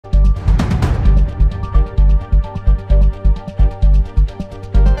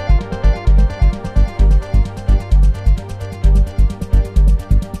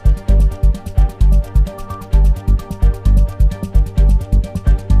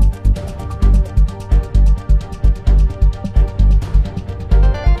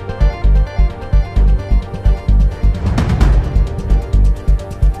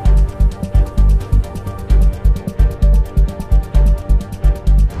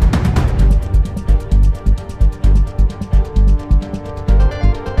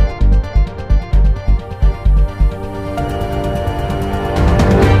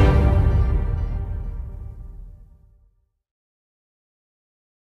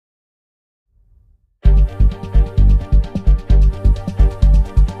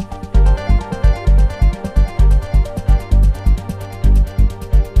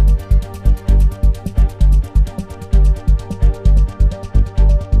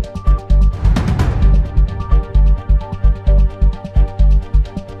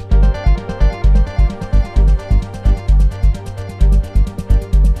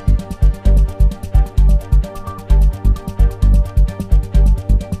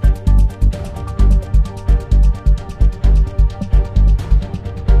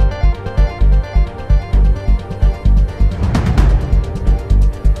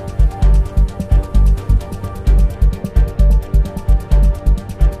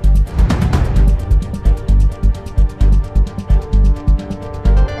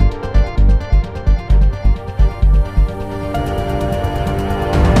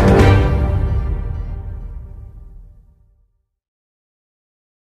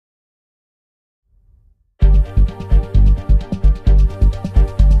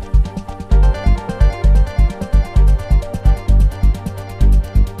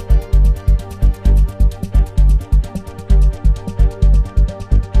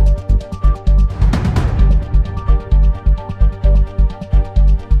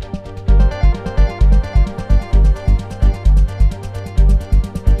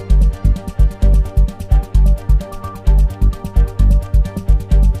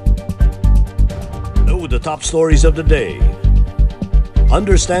top stories of the day.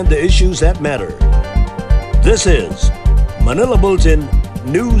 Understand the issues that matter. This is Manila Bulletin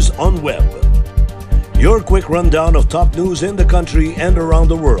News on Web. Your quick rundown of top news in the country and around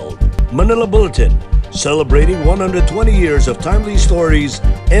the world. Manila Bulletin, celebrating 120 years of timely stories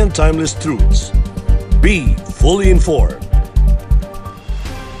and timeless truths. Be fully informed.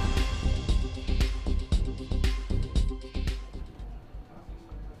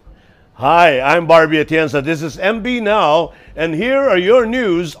 Hi, I'm Barbie Atienza. This is MB Now, and here are your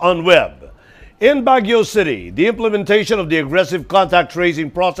news on web. In Baguio City, the implementation of the aggressive contact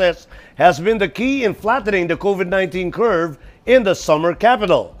tracing process has been the key in flattening the COVID-19 curve in the summer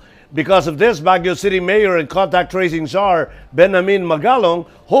capital. Because of this, Baguio City Mayor and contact tracing czar Benjamin Magalong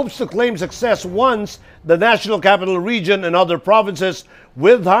hopes to claim success once the National Capital Region and other provinces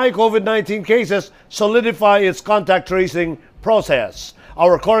with high COVID-19 cases solidify its contact tracing process.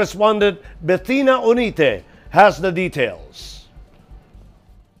 Our correspondent Bettina Unite has the details.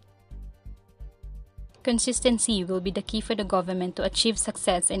 Consistency will be the key for the government to achieve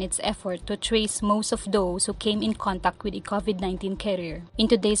success in its effort to trace most of those who came in contact with a COVID-19 carrier. In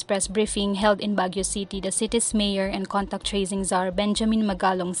today's press briefing held in Baguio City, the city's mayor and contact tracing czar Benjamin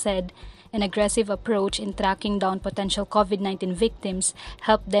Magalong said an aggressive approach in tracking down potential COVID-19 victims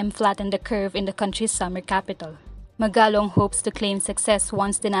helped them flatten the curve in the country's summer capital. Magalong hopes to claim success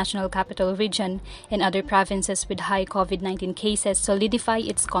once the National Capital Region and other provinces with high COVID-19 cases solidify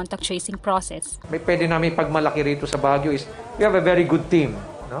its contact tracing process. May pwede namin pagmalaki rito sa Baguio is we have a very good team.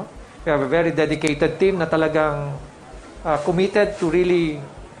 No? We have a very dedicated team na talagang committed to really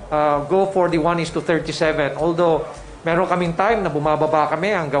go for the 1:37. Although meron kaming time na bumababa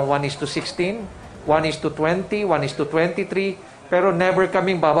kami hanggang 1:16, 1:20, 1:23, pero never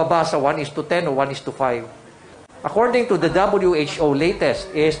kaming bababa sa 1:10 o 1:5. According to the WHO latest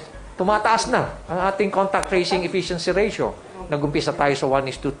is tumataas na ang ating contact tracing efficiency ratio. Nagumpisa tayo sa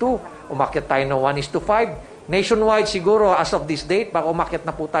 1:2, umakyat tayo ng 1:5. Nationwide siguro as of this date, baka umakyat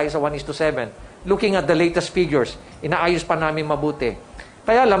na po tayo sa 1:7. Looking at the latest figures, inaayos pa namin mabuti.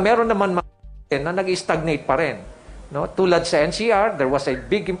 Kaya lang, meron naman mga na nag-stagnate pa rin. No? Tulad sa NCR, there was a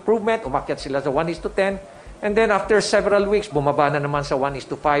big improvement, umakyat sila sa 1:10. And then after several weeks, bumaba na naman sa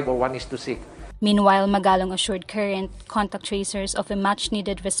 1:5 or 1:6. Meanwhile, Magalong assured current contact tracers of a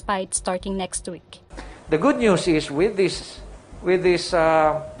much-needed respite starting next week. The good news is with this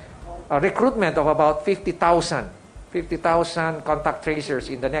recruitment of about 50,000 contact tracers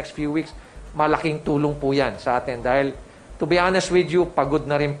in the next few weeks, malaking tulong po yan sa atin. Dahil, to be honest with you, pagod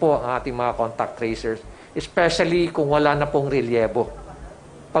na rin po ang ating mga contact tracers, especially kung wala na pong relyebo.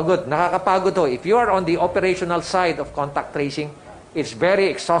 Pagod, nakakapagod ho. If you are on the operational side of contact tracing, it's very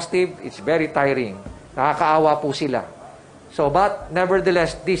exhaustive, it's very tiring. Nakakaawa po sila. So, but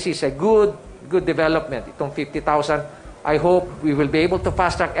nevertheless, this is a good development. Itong 50,000, I hope we will be able to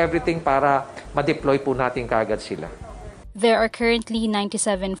fast-track everything para ma-deploy po natin kaagad sila. There are currently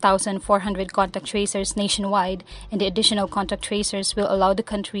 97,400 contact tracers nationwide, and the additional contact tracers will allow the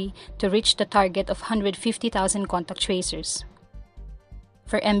country to reach the target of 150,000 contact tracers.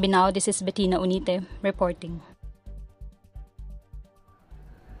 For MB Now, this is Bettina Unite reporting.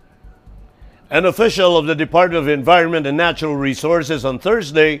 An official of the Department of Environment and Natural Resources on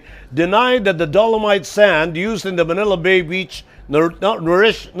Thursday denied that the dolomite sand used in the Manila Bay Beach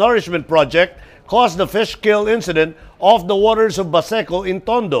Nourishment Project caused the fish kill incident off the waters of Baseco in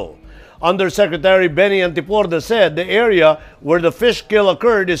Tondo. Undersecretary Benny Antiporda said the area where the fish kill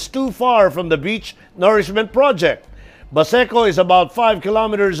occurred is too far from the Beach Nourishment Project. Baseco is about 5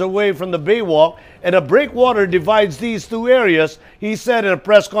 kilometers away from the Baywalk, and a breakwater divides these two areas, he said in a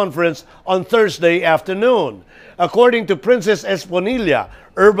press conference on Thursday afternoon. According to Princess Esponilla,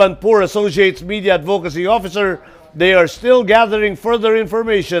 Urban Poor Associates Media Advocacy Officer, they are still gathering further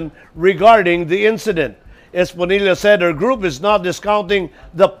information regarding the incident. Esponilla said her group is not discounting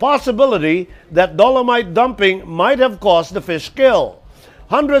the possibility that dolomite dumping might have caused the fish kill.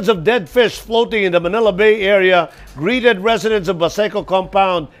 Hundreds of dead fish floating in the Manila Bay area greeted residents of Baseco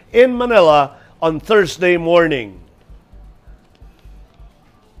compound in Manila on Thursday morning.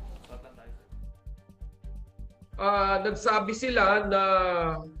 Nagsabi sila na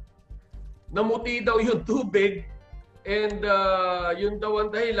namuti daw yung tubig and yun daw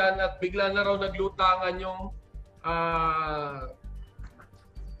ang dahilan at bigla na raw naglutangan yung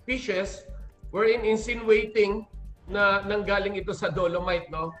fishes wherein insinuating na nanggaling ito sa dolomite,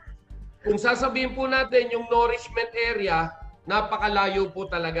 no? Kung sasabihin po natin yung nourishment area, napakalayo po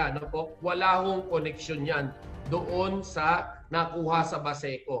talaga, no po? Wala hong connection yan doon sa nakuha sa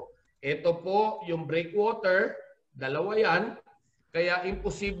Baseco. Ito po yung breakwater, dalawa yan, Kaya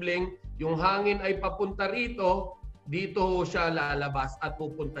imposibleng yung hangin ay papunta rito, dito siya lalabas at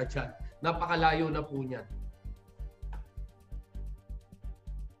pupunta dyan. Napakalayo na po niyan.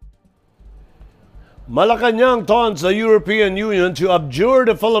 Malacanang taunts the European Union to abjure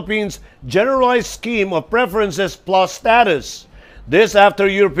the Philippines' generalized scheme of preferences plus status. This after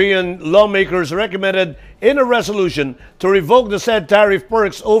European lawmakers recommended in a resolution to revoke the said tariff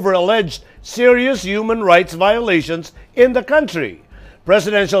perks over alleged serious human rights violations in the country.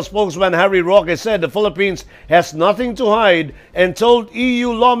 Presidential spokesman Harry Roque said the Philippines has nothing to hide and told EU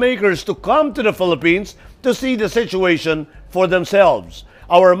lawmakers to come to the Philippines to see the situation for themselves.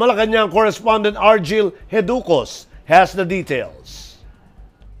 Our Malacanang correspondent Argil Heducos has the details.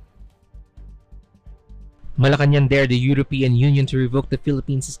 Malacanang dared the European Union to revoke the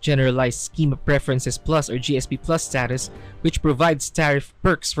Philippines' Generalized Scheme of Preferences Plus or GSP Plus status, which provides tariff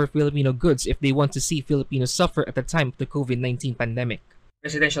perks for Filipino goods if they want to see Filipinos suffer at the time of the COVID-19 pandemic.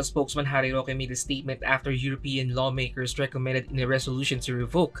 Presidential spokesman Harry Roque made a statement after European lawmakers recommended in a resolution to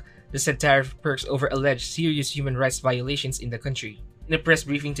revoke the said tariff perks over alleged serious human rights violations in the country. In a press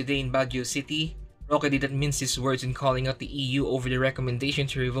briefing today in Baguio City, Roque didn't mince his words in calling out the EU over the recommendation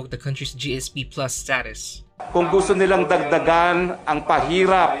to revoke the country's GSP Plus status. Kung gusto nilang dagdagan ang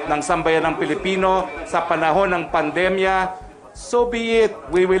pahirap ng sambayan ng Pilipino sa panahon ng pandemya, so be it.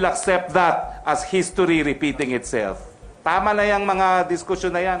 We will accept that as history repeating itself. Tama na yung mga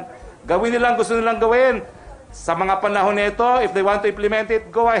diskusyon na yan. Gawin nilang gusto nilang gawin. Sa mga panahon nito, if they want to implement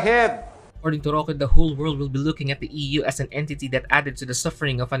it, go ahead. According to Roque, the whole world will be looking at the EU as an entity that added to the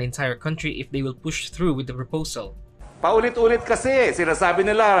suffering of an entire country if they will push through with the proposal. Paulit-ulit kasi, sinasabi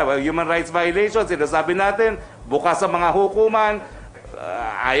nila, human rights violations, sinasabi natin, bukas sa mga hukuman,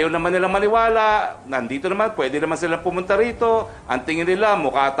 ayaw naman nilang maniwala, nandito naman, pwede naman silang pumunta rito, ang tingin nila,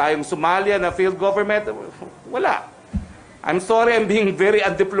 mukha tayong Somalia na field government, wala. I'm sorry, I'm being very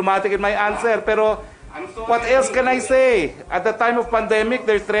undiplomatic in my answer, pero what else can I say? At the time of pandemic,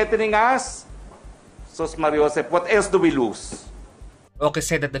 they're threatening us. Sos Mariosep, what else do we lose? Roque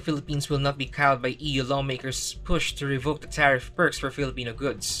said that the Philippines will not be cowed by EU lawmakers' push to revoke the tariff perks for Filipino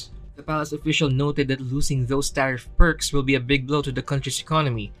goods. The palace official noted that losing those tariff perks will be a big blow to the country's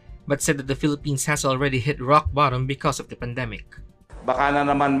economy, but said that the Philippines has already hit rock bottom because of the pandemic. Baka na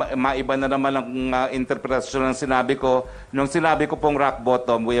naman, maiba na naman ang interpretasyon ng sinabi ko. Nung sinabi ko pong rock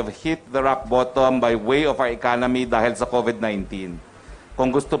bottom, we have hit the rock bottom by way of our economy dahil sa COVID-19. Kung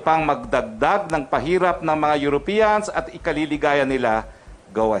gusto pang magdagdag ng pahirap ng mga Europeans at ikaliligaya nila,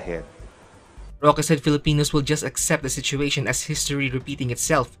 go ahead. Roque said Filipinos will just accept the situation as history repeating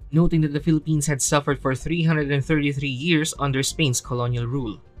itself, noting that the Philippines had suffered for 333 years under Spain's colonial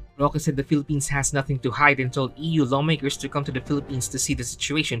rule. Roque said the Philippines has nothing to hide and told EU lawmakers to come to the Philippines to see the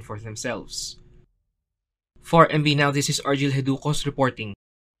situation for themselves. For MB Now, this is Argil Heducos reporting.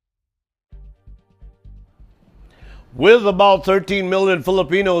 With about 13 million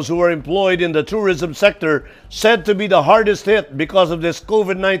Filipinos who are employed in the tourism sector said to be the hardest hit because of this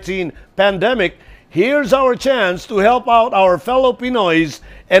COVID-19 pandemic, here's our chance to help out our fellow Pinoys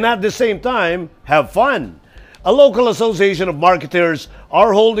and at the same time have fun. A local association of marketers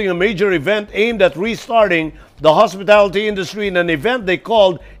are holding a major event aimed at restarting the hospitality industry in an event they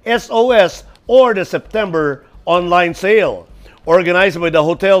called SOS or the September Online Sale. Organized by the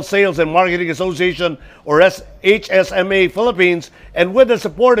Hotel Sales and Marketing Association or HSMA Philippines and with the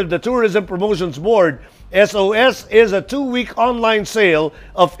support of the Tourism Promotions Board, SOS is a 2-week online sale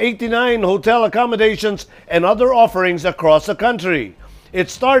of 89 hotel accommodations and other offerings across the country. It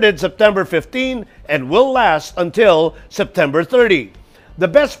started September 15 and will last until September 30. The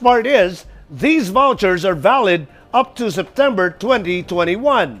best part is these vouchers are valid up to September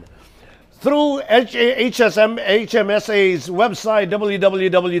 2021. Through HMSA's website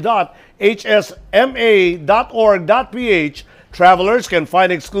www.hsma.org.ph, travelers can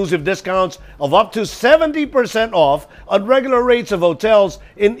find exclusive discounts of up to 70% off on regular rates of hotels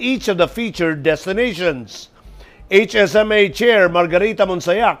in each of the featured destinations. HSMA Chair Margarita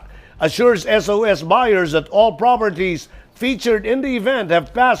Monsayak assures SOS buyers that all properties featured in the event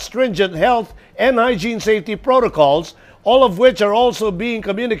have passed stringent health and hygiene safety protocols, all of which are also being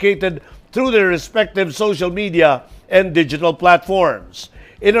communicated through their respective social media and digital platforms.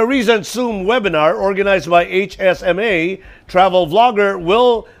 In a recent Zoom webinar organized by HSMA, travel vlogger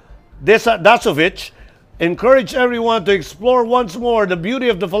Will Dasovich encouraged everyone to explore once more the beauty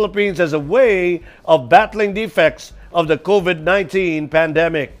of the Philippines as a way of battling the effects of the COVID-19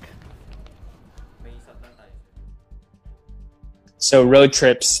 pandemic. So road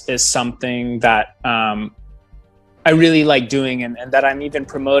trips is something that I really like doing and that I'm even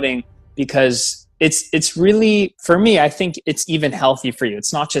promoting because it's really, for me, I think it's even healthy for you.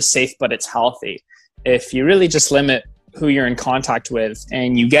 It's not just safe, but it's healthy. If you really just limit who you're in contact with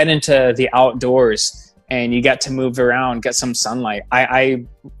and you get into the outdoors and you get to move around, get some sunlight, I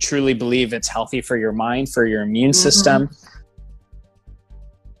truly believe it's healthy for your mind, for your immune system.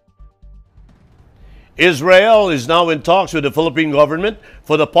 Israel is now in talks with the Philippine government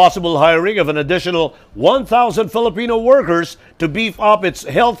for the possible hiring of an additional 1,000 Filipino workers to beef up its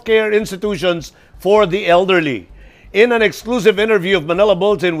healthcare institutions for the elderly. In an exclusive interview of Manila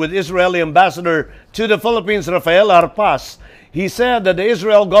Bulletin with Israeli ambassador to the Philippines, Rafael Harpas, he said that the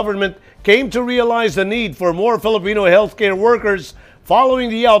Israel government came to realize the need for more Filipino healthcare workers following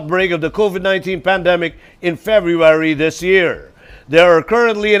the outbreak of the COVID-19 pandemic in February this year. There are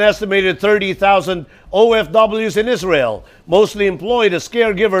currently an estimated 30,000 OFWs in Israel, mostly employed as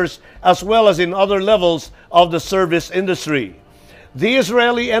caregivers as well as in other levels of the service industry. The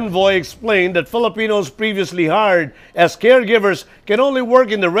Israeli envoy explained that Filipinos previously hired as caregivers can only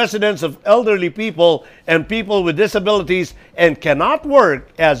work in the residence of elderly people and people with disabilities and cannot work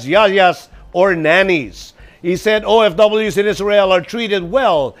as yayas or nannies. He said OFWs in Israel are treated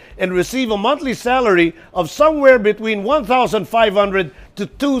well and receive a monthly salary of somewhere between 1,500 to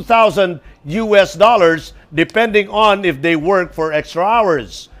 2,000 US dollars, depending on if they work for extra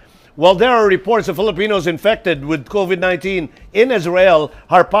hours. While there are reports of Filipinos infected with COVID-19 in Israel,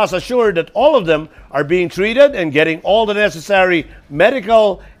 Harpas assured that all of them are being treated and getting all the necessary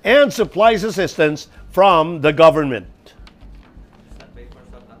medical and supplies assistance from the government.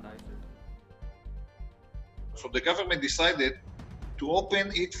 So the government decided to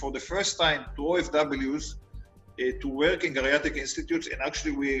open it for the first time to OFWs to work in geriatric institutes, and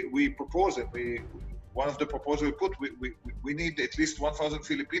actually we propose it. One of the proposals we put, we need at least 1,000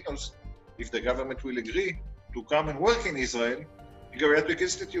 Filipinos, if the government will agree, to come and work in Israel in geriatric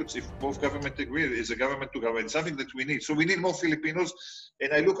institutes. If both government agree, it's a government to government, something that we need. So we need more Filipinos,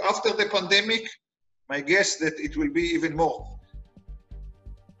 and I look after the pandemic, my guess that it will be even more.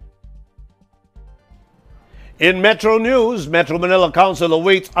 In Metro News, Metro Manila Council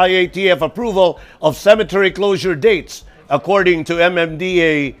awaits IATF approval of cemetery closure dates, according to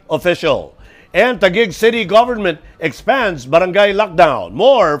MMDA official. And Taguig City government expands barangay lockdown.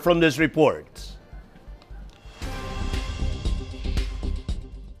 More from this report.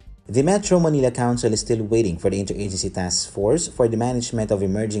 The Metro Manila Council is still waiting for the Interagency Task Force for the Management of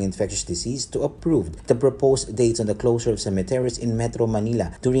Emerging Infectious Disease to approve the proposed dates on the closure of cemeteries in Metro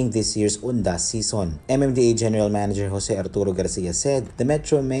Manila during this year's Undas season. MMDA General Manager Jose Arturo Garcia said the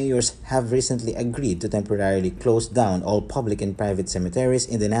Metro mayors have recently agreed to temporarily close down all public and private cemeteries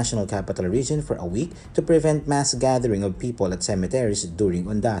in the National Capital Region for a week to prevent mass gathering of people at cemeteries during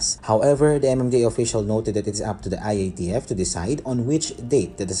Undas. However, the MMDA official noted that it is up to the IATF to decide on which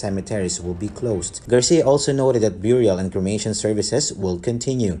date that the cemeteries will be closed. Garcia also noted that burial and cremation services will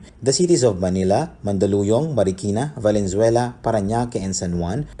continue. The cities of Manila, Mandaluyong, Marikina, Valenzuela, Parañaque, and San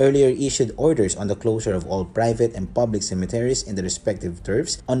Juan earlier issued orders on the closure of all private and public cemeteries in the respective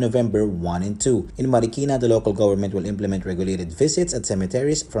turfs on November 1 and 2. In Marikina, the local government will implement regulated visits at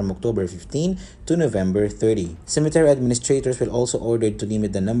cemeteries from October 15 to November 30. Cemetery administrators will also order to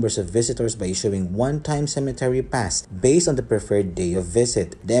limit the numbers of visitors by issuing one-time cemetery pass based on the preferred day of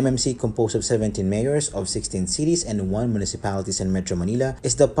visit. The MMC, composed of 17 mayors of 16 cities and 1 municipalities in Metro Manila,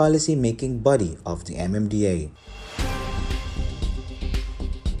 is the policy-making body of the MMDA.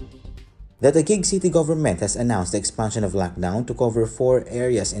 The Taguig City government has announced the expansion of lockdown to cover 4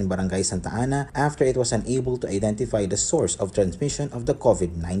 areas in Barangay Santa Ana after it was unable to identify the source of transmission of the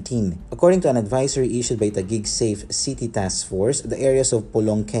COVID-19. According to an advisory issued by Taguig Safe City Task Force, the areas of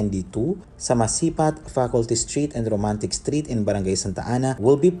Pulong Candy 2, Samasipat, Faculty Street, and Romantic Street in Barangay Santa Ana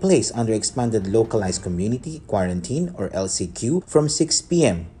will be placed under expanded localized community quarantine or LCQ from 6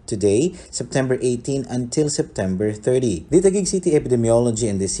 p.m. today, September 18 until September 30. The Taguig City Epidemiology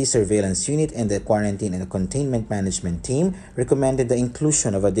and Disease Surveillance Unit and the Quarantine and Containment Management Team recommended the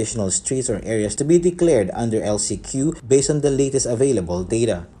inclusion of additional streets or areas to be declared under LCQ based on the latest available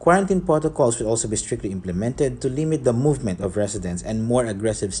data. Quarantine protocols will also be strictly implemented to limit the movement of residents, and more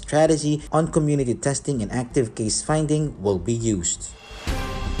aggressive strategy on community testing and active case finding will be used.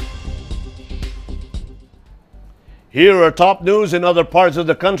 Here are top news in other parts of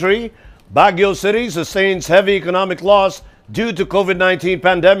the country. Baguio City sustains heavy economic loss due to COVID-19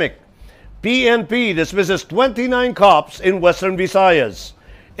 pandemic. PNP dismisses 29 cops in Western Visayas.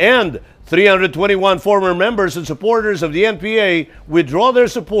 And 321 former members and supporters of the NPA withdraw their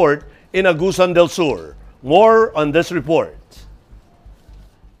support in Agusan del Sur. More on this report.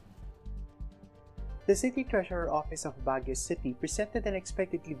 The City Treasurer Office of Baguio City presented an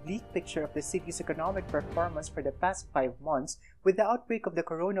expectedly bleak picture of the city's economic performance for the past 5 months with the outbreak of the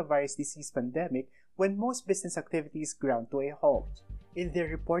coronavirus disease pandemic, when most business activities ground to a halt. In their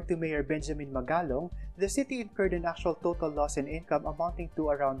report to Mayor Benjamin Magalong, the city incurred an actual total loss in income amounting to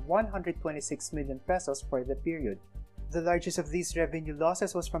around 126 million pesos for the period. The largest of these revenue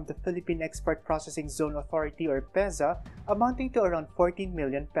losses was from the Philippine Export Processing Zone Authority or PEZA, amounting to around 14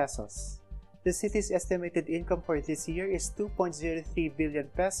 million pesos. The city's estimated income for this year is 2.03 billion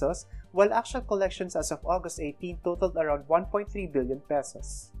pesos, while actual collections as of August 18 totaled around 1.3 billion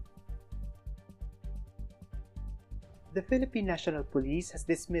pesos. The Philippine National Police has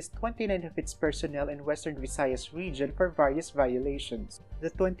dismissed 29 of its personnel in Western Visayas region for various violations.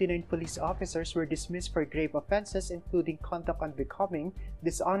 The 29 police officers were dismissed for grave offenses including conduct unbecoming,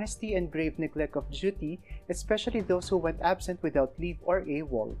 dishonesty, and grave neglect of duty, especially those who went absent without leave or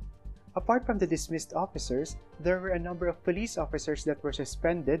AWOL. Apart from the dismissed officers, there were a number of police officers that were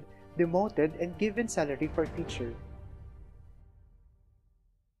suspended, demoted, and given salary forfeiture.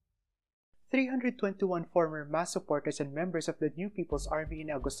 321 former mass supporters and members of the New People's Army in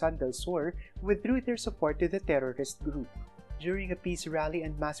Agusan del Sur withdrew their support to the terrorist group. During a peace rally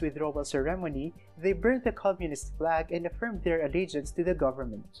and mass withdrawal ceremony, they burned the communist flag and affirmed their allegiance to the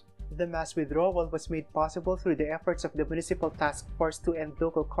government. The mass withdrawal was made possible through the efforts of the Municipal Task Force to End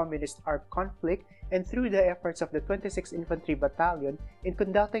Local Communist Armed Conflict and through the efforts of the 26th Infantry Battalion in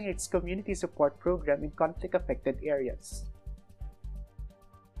conducting its community support program in conflict-affected areas.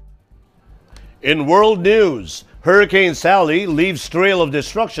 In world news, Hurricane Sally leaves trail of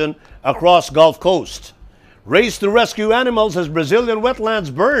destruction across Gulf Coast. Race to rescue animals as Brazilian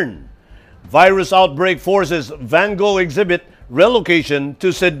wetlands burn. Virus outbreak forces Van Gogh exhibit relocation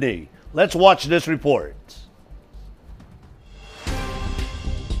to Sydney. Let's watch this report.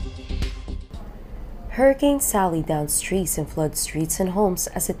 Hurricane Sally downs trees and floods streets and homes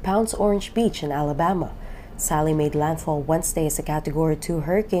as it pounds Orange Beach in Alabama. Sally made landfall Wednesday as a Category 2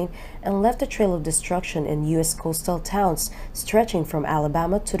 hurricane and left a trail of destruction in U.S. coastal towns stretching from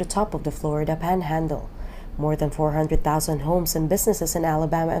Alabama to the top of the Florida Panhandle. More than 400,000 homes and businesses in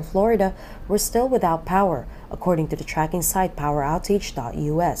Alabama and Florida were still without power, according to the tracking site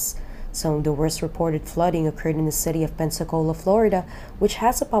PowerOutage.us. Some of the worst reported flooding occurred in the city of Pensacola, Florida, which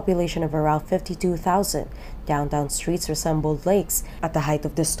has a population of around 52,000. Downtown streets resembled lakes at the height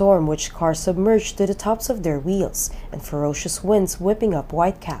of the storm, which cars submerged to the tops of their wheels, and ferocious winds whipping up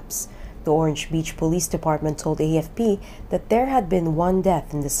whitecaps. The Orange Beach Police Department told AFP that there had been 1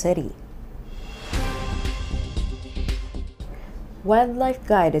 death in the city. Wildlife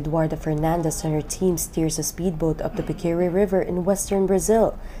guide Eduarda Fernandez and her team steers a speedboat up the Piquire River in western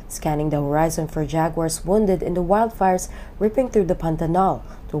Brazil, scanning the horizon for jaguars wounded in the wildfires ripping through the Pantanal,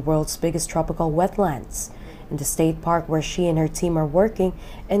 the world's biggest tropical wetlands. In the state park where she and her team are working,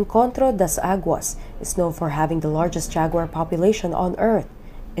 Encontro das Aguas is known for having the largest jaguar population on Earth.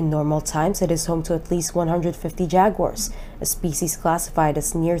 In normal times, it is home to at least 150 jaguars, a species classified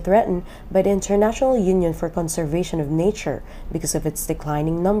as near threatened by the International Union for Conservation of Nature because of its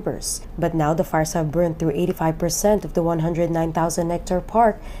declining numbers. But now the fires have burned through 85% of the 109,000-hectare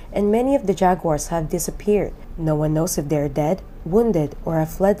park, and many of the jaguars have disappeared. No one knows if they are dead, wounded, or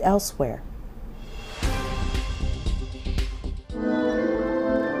have fled elsewhere.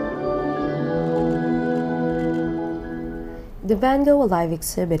 The Van Gogh Alive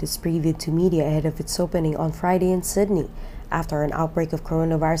exhibit is previewed to media ahead of its opening on Friday in Sydney, after an outbreak of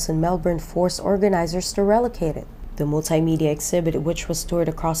coronavirus in Melbourne forced organizers to relocate it. The multimedia exhibit, which was toured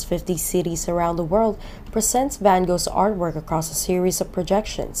across 50 cities around the world, presents Van Gogh's artwork across a series of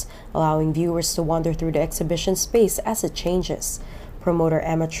projections, allowing viewers to wander through the exhibition space as it changes. Promoter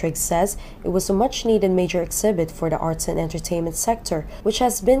Emma Triggs says it was a much-needed major exhibit for the arts and entertainment sector, which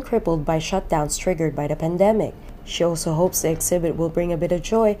has been crippled by shutdowns triggered by the pandemic. She also hopes the exhibit will bring a bit of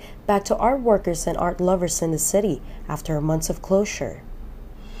joy back to art workers and art lovers in the city after months of closure.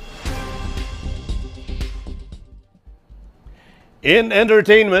 In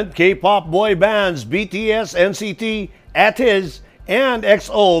entertainment, K-pop boy bands BTS, NCT, ATEEZ, and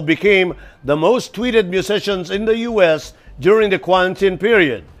EXO became the most tweeted musicians in the US during the quarantine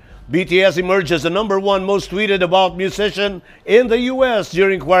period. BTS emerged as the #1 most tweeted about musician in the US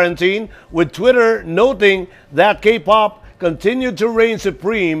during quarantine, with Twitter noting that K-pop continued to reign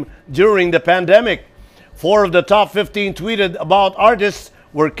supreme during the pandemic. 4 of the top 15 tweeted about artists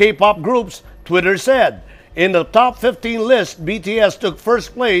were K-pop groups, Twitter said. In the top 15 list, BTS took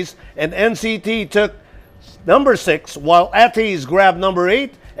first place and NCT took number 6, while ATEEZ grabbed number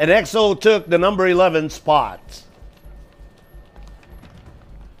 8 and EXO took the number 11 spot.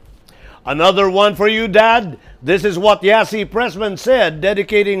 Another one for you, Dad. This is what Yasi Pressman said,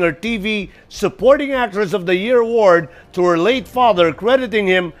 dedicating her TV Supporting Actress of the Year award to her late father, crediting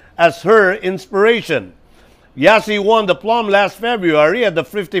him as her inspiration. Yasi won the Plum last February at the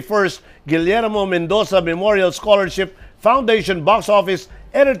 51st Guillermo Mendoza Memorial Scholarship Foundation Box Office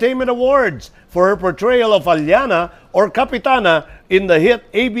Entertainment Awards for her portrayal of Aliana or Capitana in the hit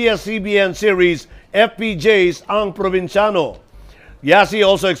ABS-CBN series FPJ's Ang Provinciano. Yasi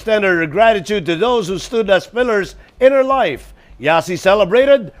also extended her gratitude to those who stood as pillars in her life. Yasi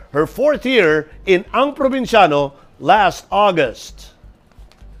celebrated her 4th year in Ang Provinciano last August.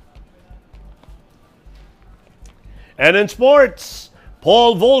 And in sports,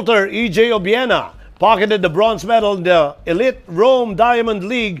 Paul Volter, EJ Obiena pocketed the bronze medal in the Elite Rome Diamond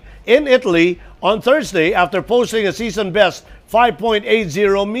League in Italy on Thursday after posting a season-best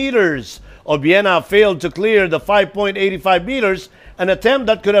 5.80 meters. Obiena failed to clear the 5.85 meters, an attempt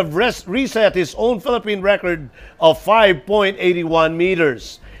that could have reset his own Philippine record of 5.81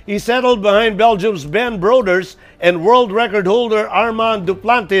 meters. He settled behind Belgium's Ben Broders and world record holder Armand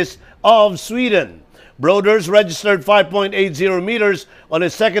Duplantis of Sweden. Broders registered 5.80 meters on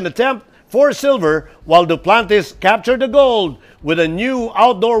his second attempt for silver, while Duplantis captured the gold with a new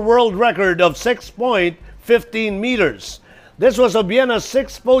outdoor world record of 6.15 meters. This was Obiena's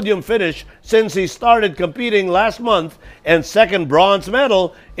 6th podium finish since he started competing last month and 2nd bronze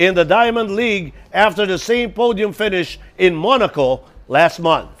medal in the Diamond League after the same podium finish in Monaco last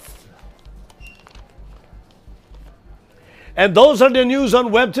month. And those are the news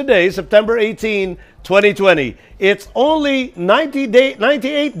on Web Today, September 18, 2020. It's only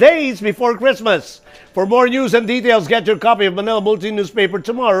 98 days before Christmas. For more news and details, get your copy of Manila Bulletin newspaper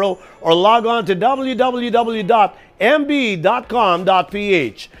tomorrow or log on to www.mb.com.ph.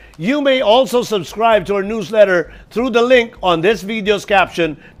 You may also subscribe to our newsletter through the link on this video's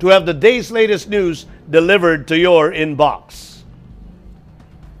caption to have the day's latest news delivered to your inbox.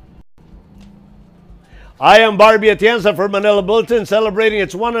 I am Barbie Atienza for Manila Bulletin, celebrating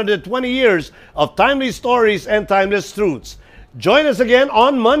its 120 years of timely stories and timeless truths. Join us again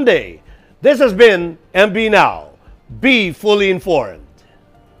on Monday. This has been MB Now. Be fully informed.